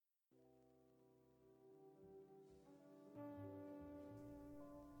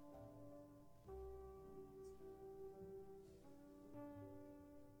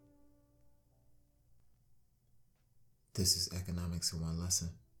This is Economics in One Lesson.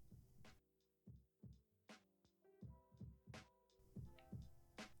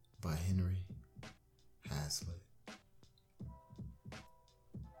 By Henry Hazlitt.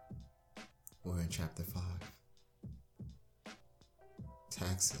 We're in Chapter 5.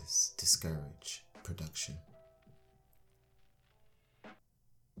 Taxes discourage production.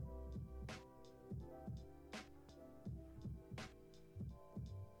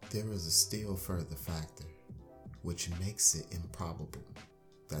 There is a still further factor which makes it improbable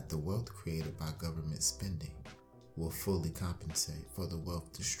that the wealth created by government spending will fully compensate for the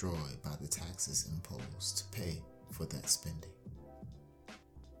wealth destroyed by the taxes imposed to pay for that spending.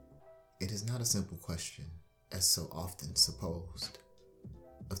 It is not a simple question, as so often supposed,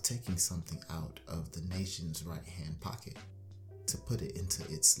 of taking something out of the nation's right-hand pocket to put it into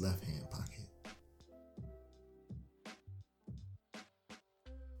its left-hand pocket.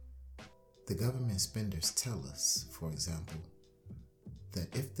 The government spenders tell us, for example,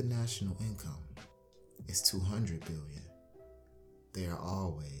 that if the national income is $200 billion, they are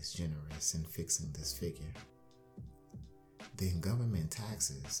always generous in fixing this figure. Then government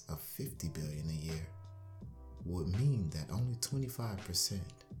taxes of $50 billion a year would mean that only 25%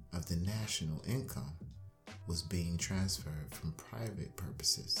 of the national income was being transferred from private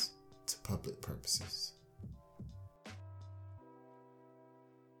purposes to public purposes.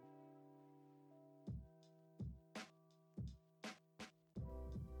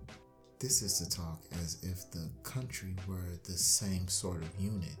 This is to talk as if the country were the same sort of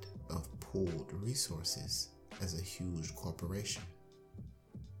unit of pooled resources as a huge corporation,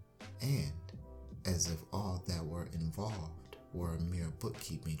 and as if all that were involved were a mere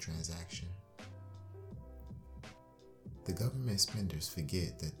bookkeeping transaction. The government spenders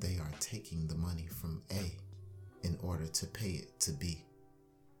forget that they are taking the money from A in order to pay it to B,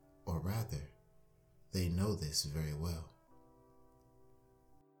 or rather, they know this very well.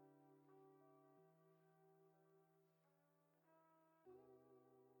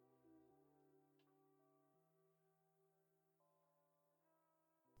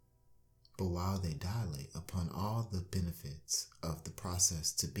 But while they dilate upon all the benefits of the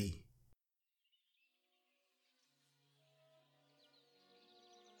process to be,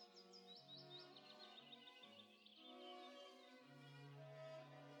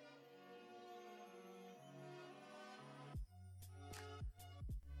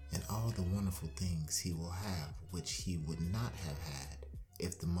 and all the wonderful things he will have which he would not have had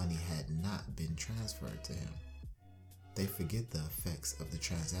if the money had not been transferred to him, they forget the effects of the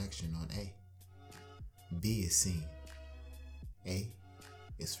transaction on A. B is seen. A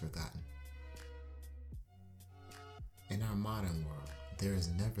is forgotten. In our modern world, there is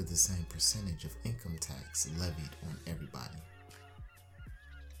never the same percentage of income tax levied on everybody.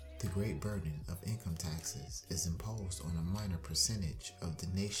 The great burden of income taxes is imposed on a minor percentage of the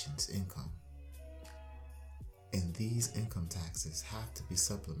nation's income. And these income taxes have to be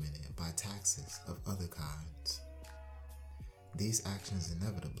supplemented by taxes of other kinds. These actions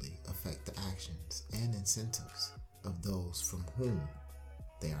inevitably affect the actions and incentives of those from whom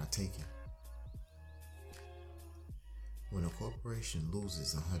they are taken. When a corporation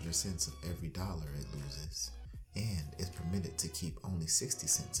loses 100 cents of every dollar it loses, and is permitted to keep only 60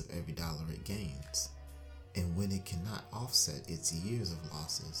 cents of every dollar it gains, and when it cannot offset its years of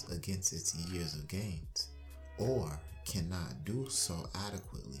losses against its years of gains, or cannot do so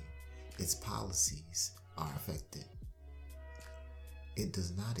adequately, its policies are affected. It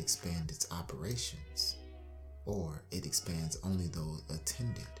does not expand its operations, or it expands only those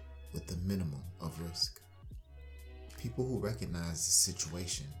attended with the minimum of risk. People who recognize this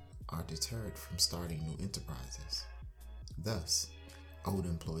situation are deterred from starting new enterprises. Thus, old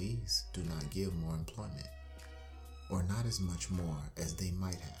employees do not give more employment, or not as much more as they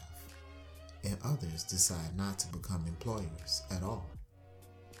might have, and others decide not to become employers at all.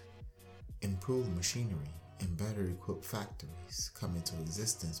 Improved machinery and better equipped factories come into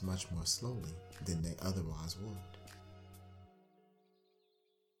existence much more slowly than they otherwise would.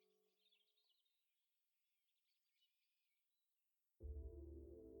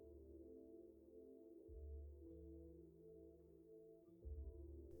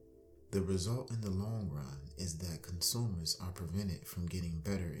 The result in the long run is that consumers are prevented from getting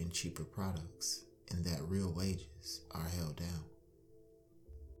better and cheaper products, and that real wages are held down.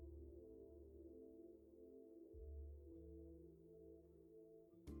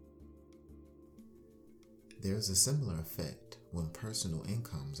 There is a similar effect when personal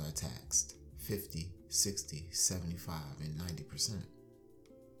incomes are taxed 50, 60, 75, and 90%.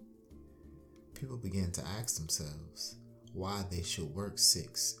 People begin to ask themselves, why they should work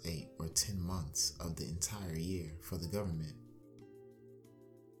 6, 8, or 10 months of the entire year for the government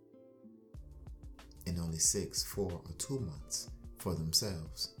and only 6, 4, or 2 months for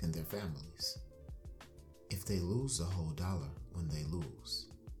themselves and their families. If they lose the whole dollar when they lose,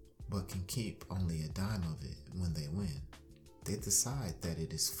 but can keep only a dime of it when they win, they decide that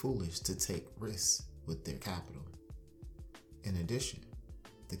it is foolish to take risks with their capital. In addition,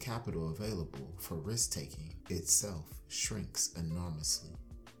 the capital available for risk-taking itself shrinks enormously.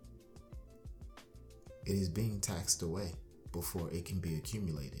 It is being taxed away before it can be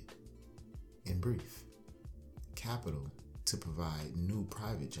accumulated. In brief, capital to provide new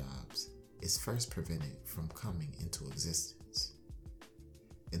private jobs is first prevented from coming into existence.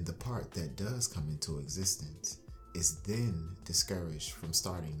 And the part that does come into existence is then discouraged from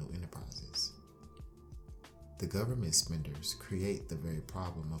starting new enterprises. The government spenders create the very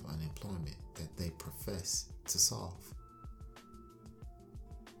problem of unemployment that they profess to solve.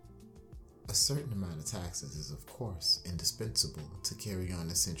 A certain amount of taxes is, of course, indispensable to carry on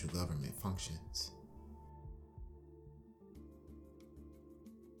essential government functions.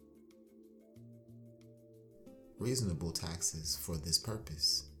 Reasonable taxes for this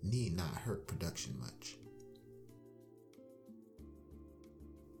purpose need not hurt production much.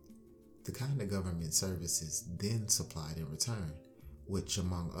 The kind of government services then supplied in return, which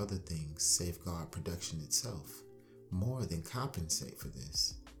among other things safeguard production itself, more than compensate for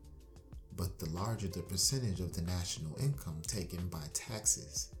this. But the larger the percentage of the national income taken by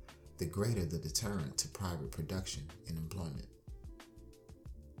taxes, the greater the deterrent to private production and employment.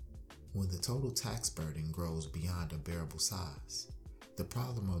 When the total tax burden grows beyond a bearable size, the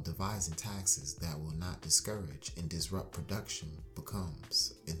problem of devising taxes that will not discourage and disrupt production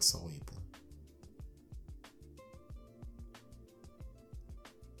becomes insoluble.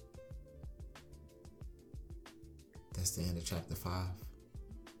 That's the end of chapter 5.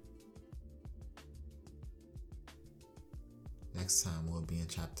 Next time we'll be in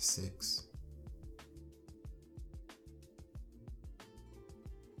chapter 6.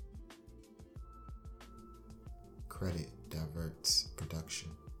 Credit diverts production.